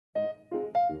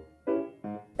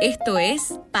Esto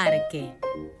es Parque.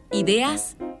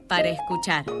 Ideas para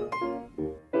escuchar.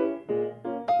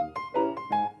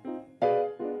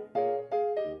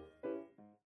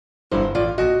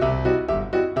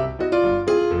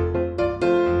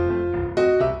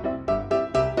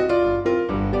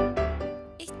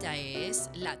 Esta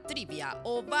es la trivia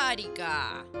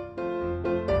ovárica.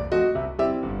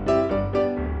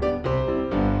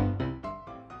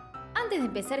 Antes de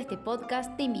empezar este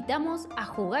podcast, te invitamos a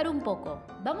jugar un poco.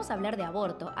 Vamos a hablar de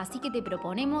aborto, así que te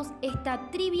proponemos esta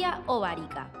trivia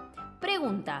ovárica.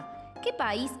 Pregunta: ¿qué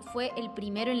país fue el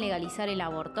primero en legalizar el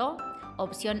aborto?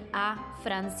 Opción A,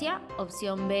 Francia.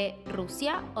 Opción B,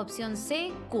 Rusia. Opción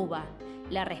C, Cuba.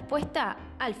 La respuesta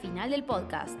al final del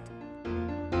podcast.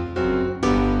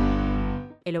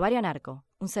 El Ovario Anarco,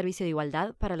 un servicio de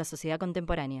igualdad para la sociedad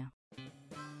contemporánea.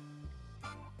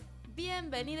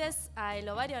 Bienvenidos a El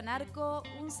Ovario Anarco,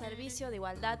 un servicio de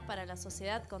igualdad para la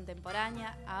sociedad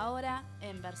contemporánea, ahora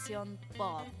en versión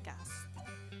podcast.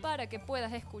 Para que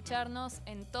puedas escucharnos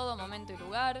en todo momento y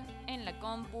lugar, en la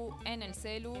compu, en el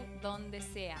celu, donde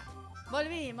sea.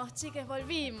 Volvimos, chiques,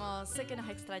 volvimos. Sé que nos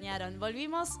extrañaron.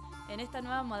 Volvimos en esta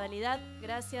nueva modalidad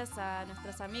gracias a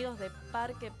nuestros amigos de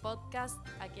Parque Podcast,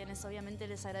 a quienes obviamente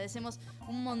les agradecemos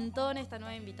un montón esta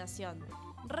nueva invitación.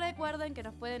 Recuerden que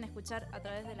nos pueden escuchar a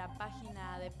través de la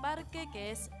página de Parque,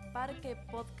 que es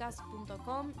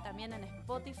parquepodcast.com. También en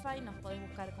Spotify nos podés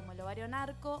buscar como El Ovario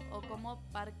Anarco o como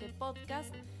Parque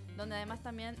Podcast, donde además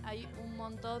también hay un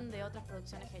montón de otras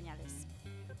producciones geniales.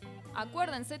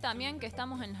 Acuérdense también que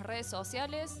estamos en las redes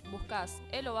sociales. Buscás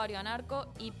El Ovario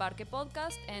Anarco y Parque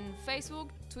Podcast en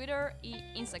Facebook, Twitter y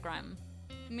Instagram.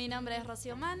 Mi nombre es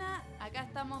Rocío Mana, acá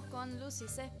estamos con Lucy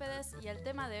Céspedes y el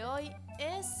tema de hoy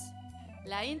es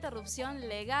la interrupción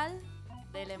legal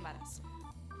del embarazo.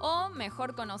 O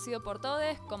mejor conocido por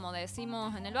todos, como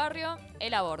decimos en el barrio,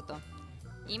 el aborto.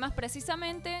 Y más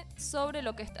precisamente sobre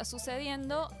lo que está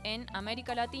sucediendo en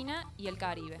América Latina y el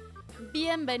Caribe.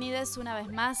 Bienvenidos una vez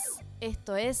más,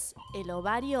 esto es El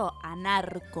Ovario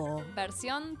Anarco.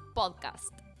 Versión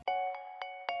podcast.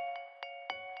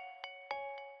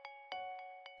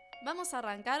 Vamos a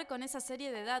arrancar con esa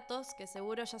serie de datos que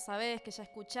seguro ya sabés, que ya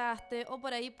escuchaste, o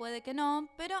por ahí puede que no,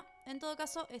 pero en todo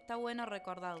caso está bueno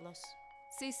recordarlos.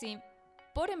 Sí.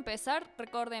 Por empezar,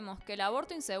 recordemos que el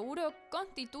aborto inseguro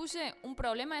constituye un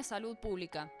problema de salud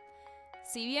pública.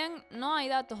 Si bien no hay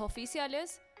datos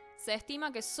oficiales, se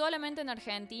estima que solamente en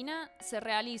Argentina se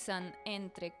realizan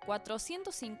entre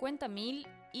 450.000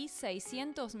 y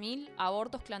 600.000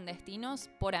 abortos clandestinos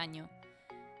por año.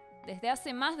 Desde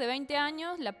hace más de 20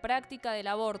 años, la práctica del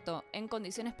aborto en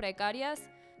condiciones precarias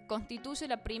constituye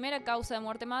la primera causa de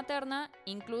muerte materna,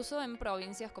 incluso en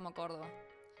provincias como Córdoba.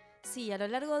 Sí, a lo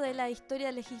largo de la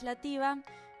historia legislativa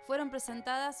fueron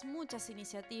presentadas muchas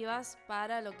iniciativas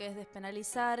para lo que es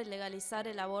despenalizar y legalizar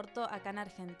el aborto acá en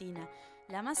Argentina.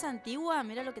 La más antigua,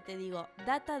 mira lo que te digo,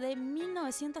 data de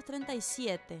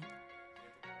 1937.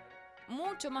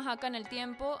 Mucho más acá en el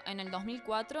tiempo, en el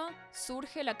 2004,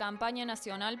 surge la campaña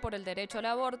nacional por el derecho al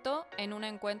aborto en un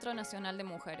encuentro nacional de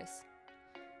mujeres.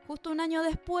 Justo un año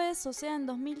después, o sea en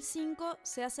 2005,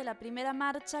 se hace la primera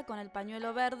marcha con el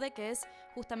pañuelo verde, que es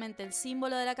justamente el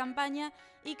símbolo de la campaña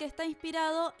y que está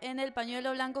inspirado en el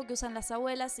pañuelo blanco que usan las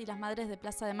abuelas y las madres de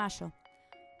Plaza de Mayo.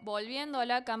 Volviendo a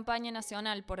la campaña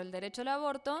nacional por el derecho al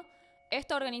aborto,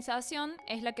 esta organización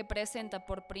es la que presenta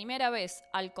por primera vez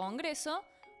al Congreso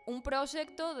un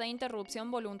proyecto de interrupción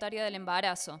voluntaria del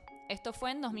embarazo. Esto fue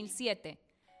en 2007.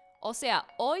 O sea,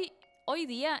 hoy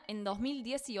día, en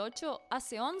 2018,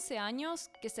 hace 11 años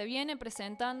que se viene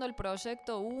presentando el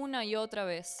proyecto una y otra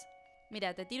vez.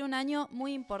 Mira, te tiro un año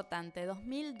muy importante,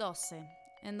 2012.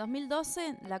 En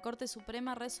 2012, la Corte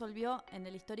Suprema resolvió en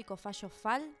el histórico fallo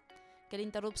FAL que la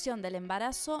interrupción del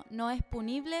embarazo no es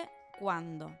punible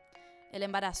cuando el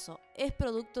embarazo es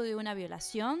producto de una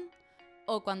violación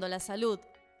o cuando la salud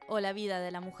o la vida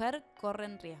de la mujer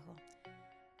corren riesgo.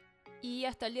 Y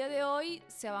hasta el día de hoy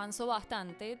se avanzó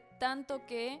bastante, tanto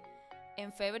que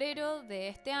en febrero de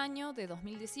este año, de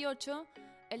 2018,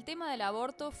 el tema del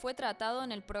aborto fue tratado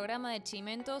en el programa de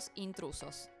Chimentos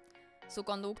Intrusos. Su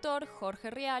conductor,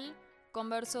 Jorge Rial,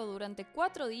 conversó durante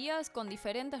 4 días con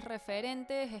diferentes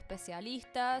referentes,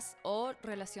 especialistas o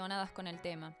relacionadas con el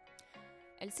tema.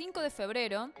 El 5 de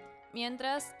febrero,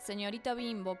 mientras señorita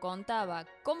Bimbo contaba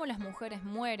cómo las mujeres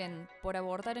mueren por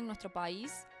abortar en nuestro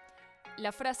país,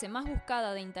 la frase más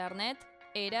buscada de internet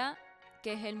era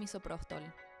 ¿qué es el misoprostol?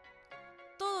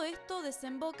 Todo esto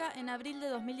desemboca en abril de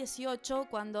 2018,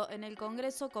 cuando en el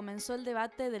Congreso comenzó el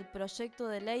debate del proyecto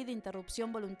de ley de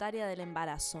interrupción voluntaria del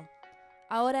embarazo.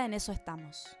 Ahora en eso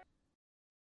estamos.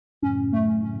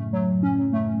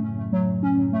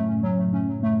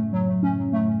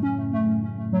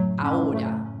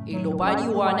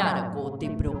 Ovario Anarco te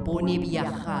propone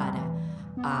viajar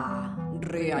a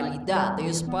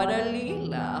realidades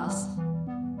paralelas.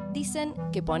 Dicen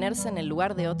que ponerse en el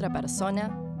lugar de otra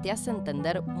persona te hace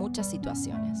entender muchas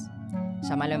situaciones.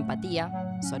 Llámalo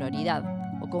empatía, sororidad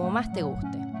o como más te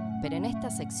guste, pero en esta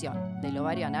sección del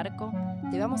Ovario Anarco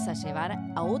te vamos a llevar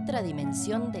a otra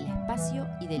dimensión del espacio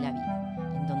y de la vida,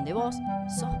 en donde vos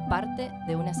sos parte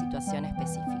de una situación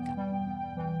específica.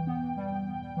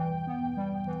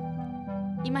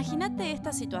 Imagínate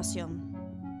esta situación.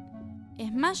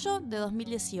 Es mayo de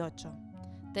 2018.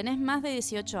 Tenés más de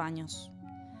 18 años.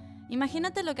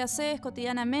 Imagínate lo que haces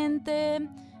cotidianamente,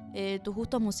 tus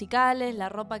gustos musicales, la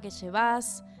ropa que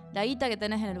llevas, la guita que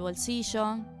tenés en el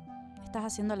bolsillo. ¿Estás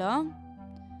haciéndolo?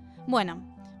 Bueno,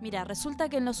 mira, resulta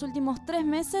que en los últimos 3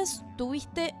 meses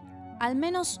tuviste al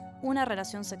menos una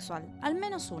relación sexual. Al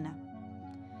menos una.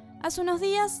 Hace unos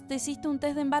días te hiciste un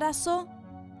test de embarazo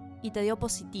y te dio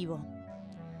positivo.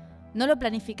 No lo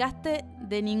planificaste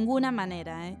de ninguna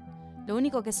manera, ¿eh? Lo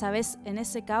único que sabés en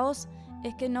ese caos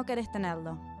es que no querés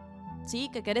tenerlo. ¿Sí?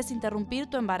 Que querés interrumpir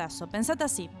tu embarazo. Pensate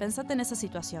así, pensate en esa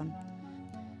situación.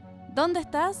 ¿Dónde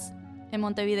estás? En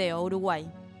Montevideo,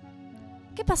 Uruguay.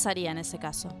 ¿Qué pasaría en ese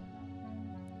caso?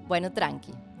 Bueno,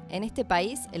 tranqui. En este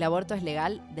país el aborto es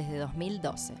legal desde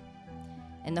 2012.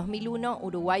 En 2001,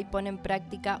 Uruguay pone en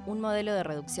práctica un modelo de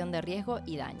reducción de riesgo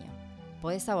y daño.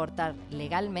 Podés abortar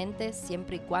legalmente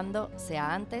siempre y cuando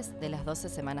sea antes de las 12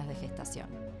 semanas de gestación.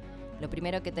 Lo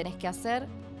primero que tenés que hacer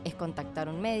es contactar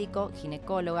a un médico,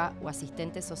 ginecóloga o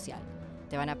asistente social.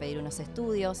 Te van a pedir unos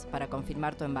estudios para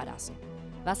confirmar tu embarazo.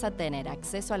 Vas a tener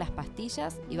acceso a las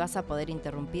pastillas y vas a poder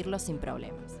interrumpirlo sin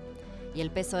problemas. Y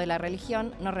el peso de la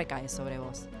religión no recae sobre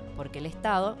vos, porque el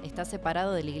Estado está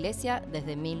separado de la Iglesia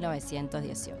desde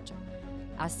 1918.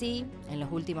 Así, en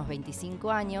los últimos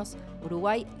 25 años,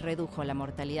 Uruguay redujo la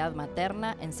mortalidad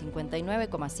materna en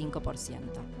 59,5%.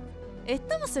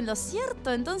 ¿Estamos en lo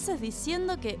cierto entonces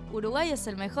diciendo que Uruguay es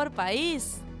el mejor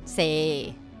país?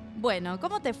 Sí. Bueno,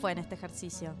 ¿cómo te fue en este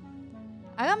ejercicio?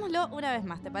 Hagámoslo una vez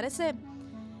más, ¿te parece?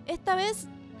 Esta vez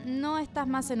no estás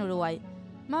más en Uruguay.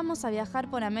 Vamos a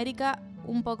viajar por América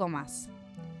un poco más.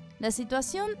 La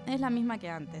situación es la misma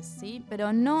que antes, ¿sí?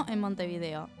 Pero no en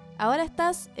Montevideo. Ahora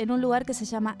estás en un lugar que se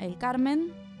llama El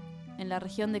Carmen, en la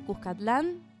región de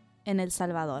Cuscatlán, en El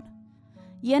Salvador.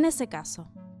 Y en ese caso,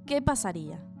 ¿qué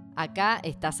pasaría? Acá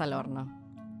estás al horno.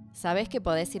 Sabés que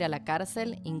podés ir a la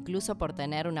cárcel incluso por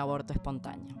tener un aborto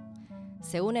espontáneo.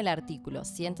 Según el artículo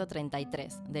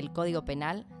 133 del Código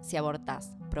Penal, si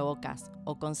abortás, provocás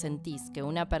o consentís que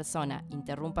una persona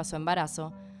interrumpa su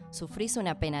embarazo, sufrís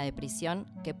una pena de prisión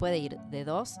que puede ir de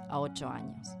 2 a 8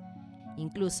 años.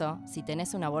 Incluso, si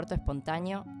tenés un aborto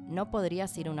espontáneo, no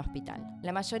podrías ir a un hospital.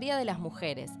 La mayoría de las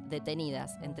mujeres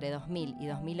detenidas entre 2000 y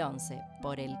 2011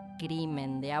 por el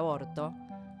crimen de aborto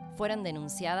fueron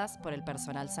denunciadas por el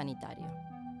personal sanitario.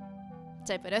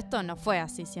 Che, pero esto no fue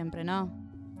así siempre, ¿no?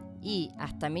 Y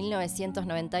hasta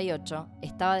 1998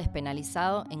 estaba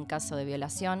despenalizado en caso de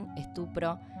violación,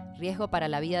 estupro, riesgo para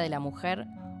la vida de la mujer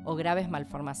o graves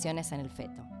malformaciones en el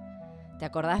feto. Te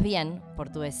acordás bien por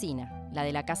tu vecina, la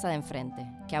de la casa de enfrente,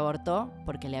 que abortó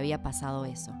porque le había pasado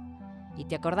eso. Y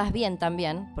te acordás bien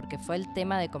también porque fue el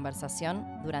tema de conversación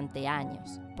durante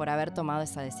años por haber tomado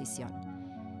esa decisión.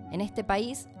 En este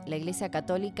país, la Iglesia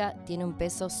Católica tiene un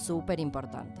peso súper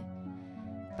importante.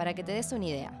 Para que te des una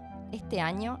idea, este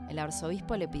año el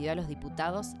arzobispo le pidió a los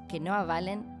diputados que no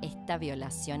avalen esta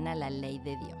violación a la ley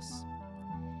de Dios.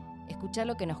 Escuchá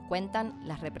lo que nos cuentan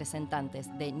las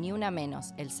representantes de Ni Una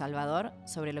Menos El Salvador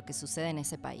sobre lo que sucede en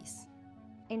ese país.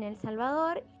 En El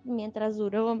Salvador, mientras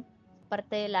duró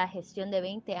parte de la gestión de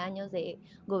 20 años de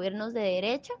gobiernos de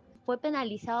derecha, fue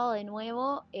penalizado de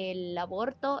nuevo el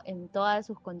aborto en todas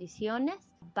sus condiciones.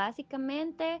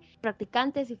 Básicamente,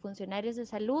 practicantes y funcionarios de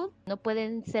salud no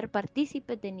pueden ser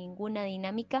partícipes de ninguna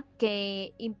dinámica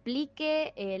que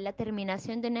implique la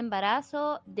terminación de un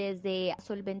embarazo, desde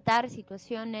solventar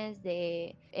situaciones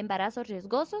de embarazos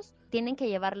riesgosos, tienen que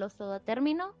llevarlos todo a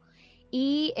término.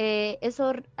 Y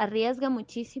eso arriesga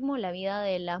muchísimo la vida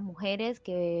de las mujeres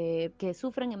que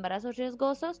sufren embarazos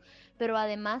riesgosos, pero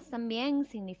además también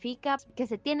significa que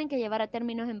se tienen que llevar a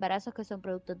término embarazos que son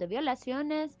productos de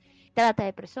violaciones, trata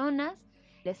de personas,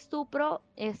 el estupro,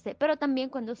 pero también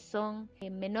cuando son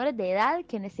menores de edad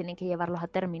quienes tienen que llevarlos a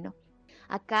término.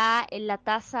 Acá la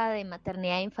tasa de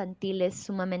maternidad infantil es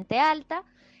sumamente alta.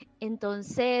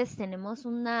 Entonces tenemos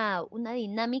una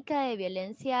dinámica de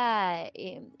violencia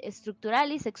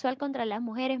estructural y sexual contra las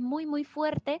mujeres muy, muy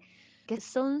fuerte, que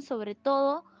son sobre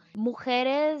todo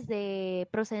mujeres de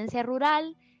procedencia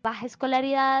rural, baja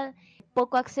escolaridad,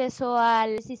 poco acceso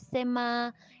al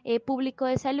sistema público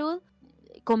de salud,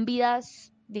 con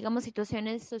vidas, digamos,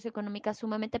 situaciones socioeconómicas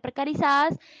sumamente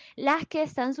precarizadas, las que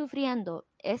están sufriendo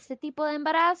este tipo de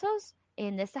embarazos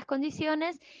en estas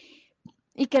condiciones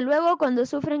y que luego cuando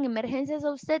sufren emergencias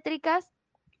obstétricas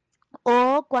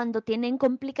o cuando tienen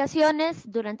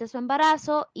complicaciones durante su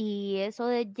embarazo y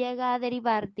eso llega a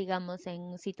derivar, digamos,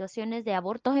 en situaciones de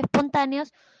abortos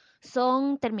espontáneos,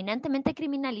 son terminantemente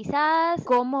criminalizadas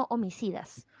como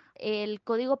homicidas. El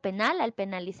Código Penal, al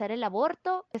penalizar el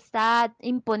aborto, está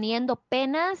imponiendo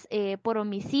penas por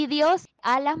homicidios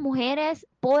a las mujeres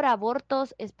por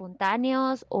abortos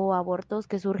espontáneos o abortos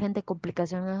que surgen de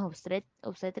complicaciones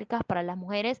obstétricas para las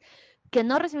mujeres que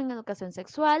no reciben educación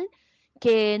sexual,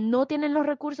 que no tienen los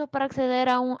recursos para acceder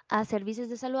a servicios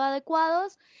de salud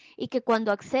adecuados y que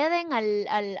cuando acceden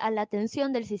a la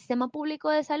atención del sistema público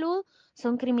de salud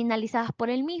son criminalizadas por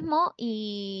el mismo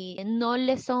y no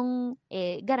les son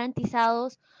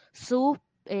garantizados sus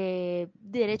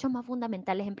derechos más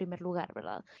fundamentales en primer lugar,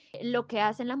 ¿verdad? Lo que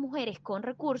hacen las mujeres con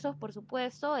recursos, por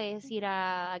supuesto, es ir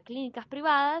a clínicas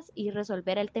privadas y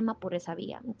resolver el tema por esa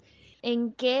vía.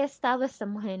 ¿En qué estado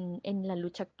estamos en la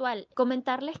lucha actual?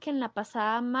 Comentarles que en la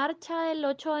pasada marcha del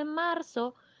 8 de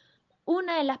marzo,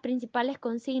 una de las principales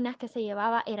consignas que se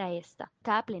llevaba era esta.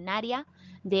 Cada plenaria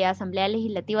de Asamblea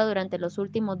Legislativa durante los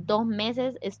últimos 2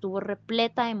 meses estuvo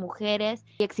repleta de mujeres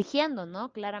exigiendo,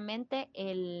 ¿no?, claramente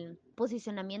el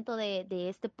posicionamiento de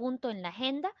este punto en la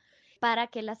agenda para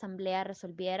que la Asamblea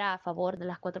resolviera a favor de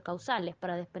las 4 causales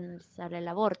para despenalizar el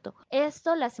aborto.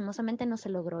 Esto lastimosamente no se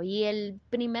logró y el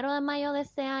 1 de mayo de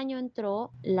este año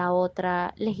entró la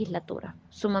otra legislatura,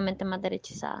 sumamente más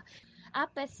derechizada. A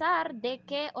pesar de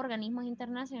que organismos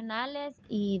internacionales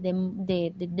y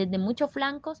de muchos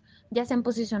flancos ya se han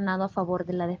posicionado a favor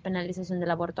de la despenalización del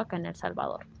aborto acá en El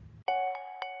Salvador.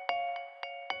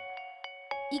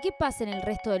 ¿Y qué pasa en el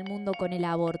resto del mundo con el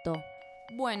aborto?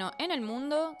 Bueno, en el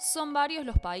mundo son varios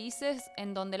los países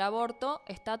en donde el aborto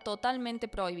está totalmente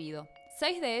prohibido.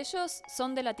 6 de ellos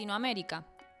son de Latinoamérica: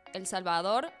 El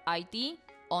Salvador, Haití,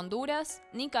 Honduras,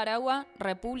 Nicaragua,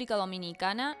 República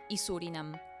Dominicana y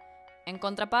Surinam. En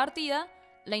contrapartida,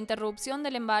 la interrupción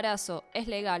del embarazo es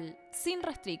legal sin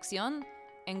restricción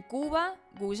en Cuba,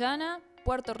 Guyana,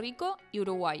 Puerto Rico y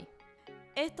Uruguay.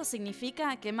 Esto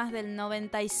significa que más del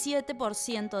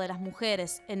 97% de las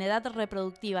mujeres en edad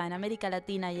reproductiva en América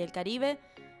Latina y el Caribe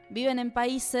viven en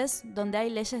países donde hay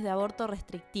leyes de aborto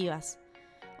restrictivas.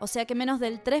 O sea que menos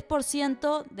del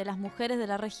 3% de las mujeres de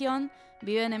la región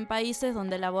viven en países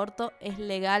donde el aborto es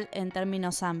legal en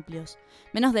términos amplios.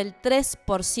 Menos del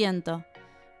 3%.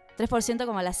 3%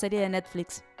 como la serie de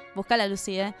Netflix. Búscala,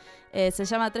 Lucy, se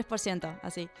llama 3%,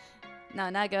 así. No,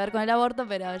 nada que ver con el aborto,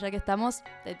 pero ya que estamos,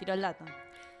 te tiro el dato.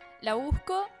 La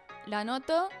busco, la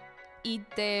anoto y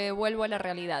te vuelvo a la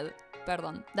realidad.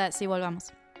 Perdón. Sí,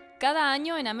 volvamos. Cada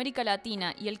año en América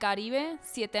Latina y el Caribe,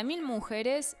 7.000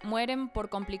 mujeres mueren por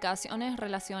complicaciones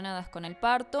relacionadas con el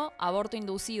parto, aborto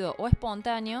inducido o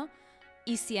espontáneo,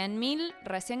 y 100.000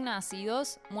 recién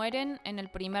nacidos mueren en el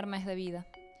primer mes de vida.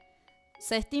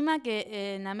 Se estima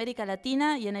que en América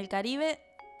Latina y en el Caribe,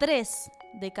 3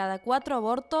 de cada 4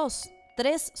 abortos,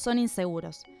 3 son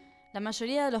inseguros. La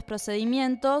mayoría de los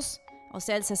procedimientos, o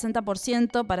sea el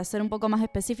 60%, para ser un poco más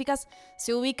específicas,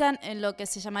 se ubican en lo que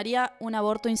se llamaría un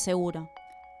aborto inseguro.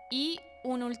 Y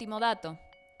un último dato.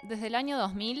 Desde el año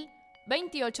 2000,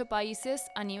 28 países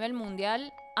a nivel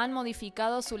mundial han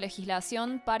modificado su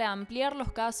legislación para ampliar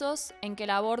los casos en que el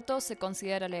aborto se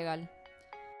considera legal.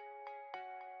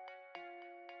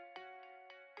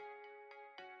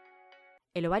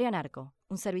 El Ovario Anarco,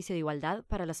 un servicio de igualdad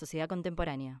para la sociedad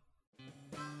contemporánea.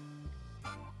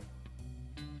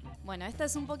 Bueno, esta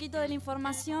es un poquito de la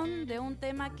información de un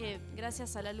tema que,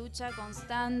 gracias a la lucha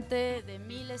constante de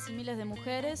miles y miles de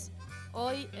mujeres,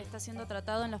 hoy está siendo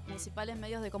tratado en los principales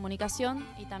medios de comunicación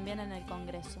y también en el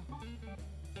Congreso.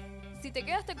 Si te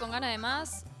quedaste con ganas de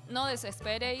más, no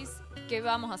desesperéis, que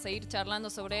vamos a seguir charlando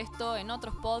sobre esto en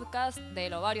otros podcasts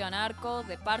del Ovario Anarco,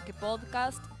 de Parque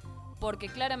Podcast, porque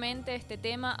claramente este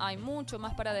tema hay mucho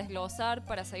más para desglosar,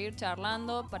 para seguir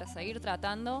charlando, para seguir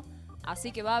tratando,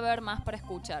 así que va a haber más para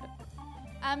escuchar.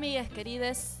 Amigas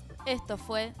queridas, esto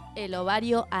fue el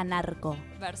Ovario Anarco.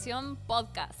 Versión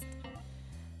podcast.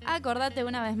 Acordate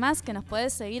una vez más que nos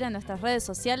podés seguir en nuestras redes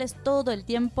sociales todo el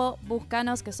tiempo.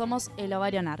 Búscanos, que somos el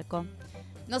Ovario Anarco.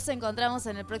 Nos encontramos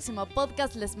en el próximo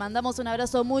podcast. Les mandamos un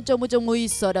abrazo muy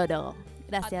sororo.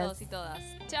 Gracias. A todos y todas.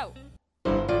 Chau.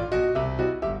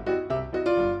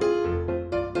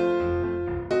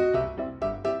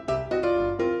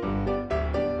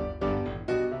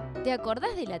 ¿Te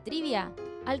acordás de la trivia?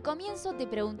 Al comienzo te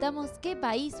preguntamos qué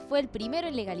país fue el primero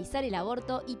en legalizar el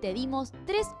aborto y te dimos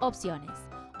 3 opciones.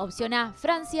 Opción A,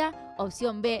 Francia,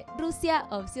 opción B, Rusia,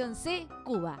 opción C,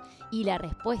 Cuba. Y la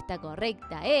respuesta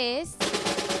correcta es...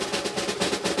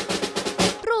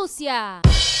 ¡Rusia!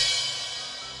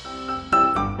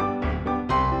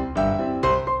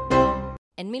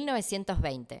 En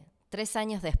 1920, 3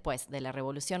 años después de la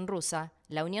Revolución Rusa,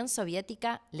 la Unión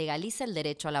Soviética legaliza el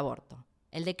derecho al aborto.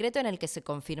 El decreto en el que se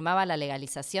confirmaba la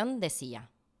legalización decía: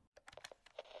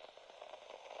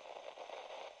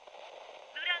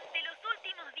 durante los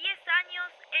últimos 10 años,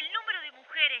 el número de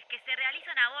mujeres que se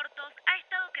realizan abortos ha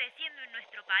estado creciendo en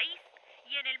nuestro país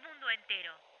y en el mundo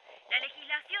entero. La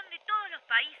legislación de todos los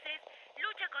países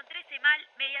lucha contra ese mal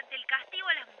mediante el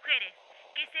castigo a las mujeres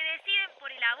que se deciden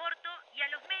por el aborto y a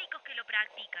los médicos que lo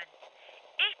practican.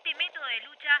 Este método de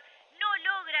lucha no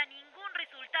logra ningún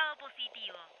resultado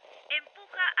positivo.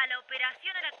 Empuja a la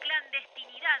operación a la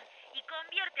clandestinidad y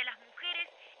convierte a las mujeres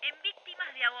en víctimas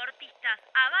de abortistas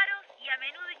avaros y a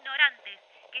menudo ignorantes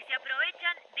que se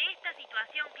aprovechan de esta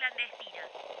situación clandestina.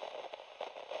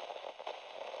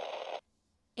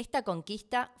 Esta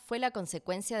conquista fue la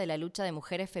consecuencia de la lucha de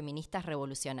mujeres feministas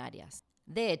revolucionarias.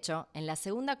 De hecho, en la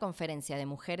segunda conferencia de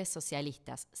mujeres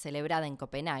socialistas celebrada en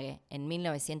Copenhague en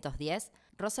 1910,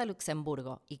 Rosa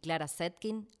Luxemburgo y Clara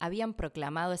Zetkin habían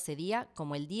proclamado ese día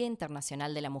como el Día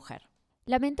Internacional de la Mujer.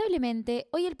 Lamentablemente,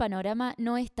 hoy el panorama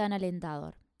no es tan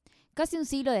alentador. Casi un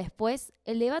siglo después,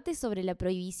 el debate sobre la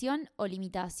prohibición o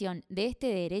limitación de este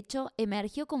derecho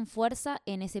emergió con fuerza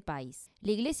en ese país.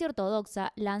 La Iglesia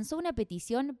Ortodoxa lanzó una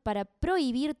petición para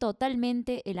prohibir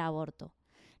totalmente el aborto.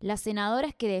 Las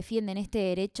senadoras que defienden este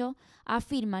derecho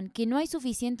afirman que no hay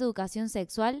suficiente educación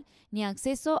sexual ni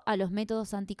acceso a los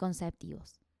métodos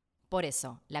anticonceptivos. Por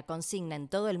eso, la consigna en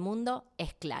todo el mundo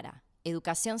es clara: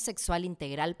 educación sexual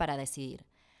integral para decidir,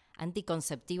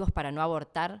 anticonceptivos para no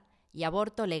abortar y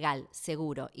aborto legal,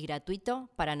 seguro y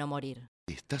gratuito para no morir.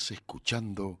 Estás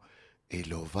escuchando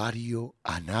el Ovario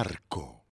Anarco.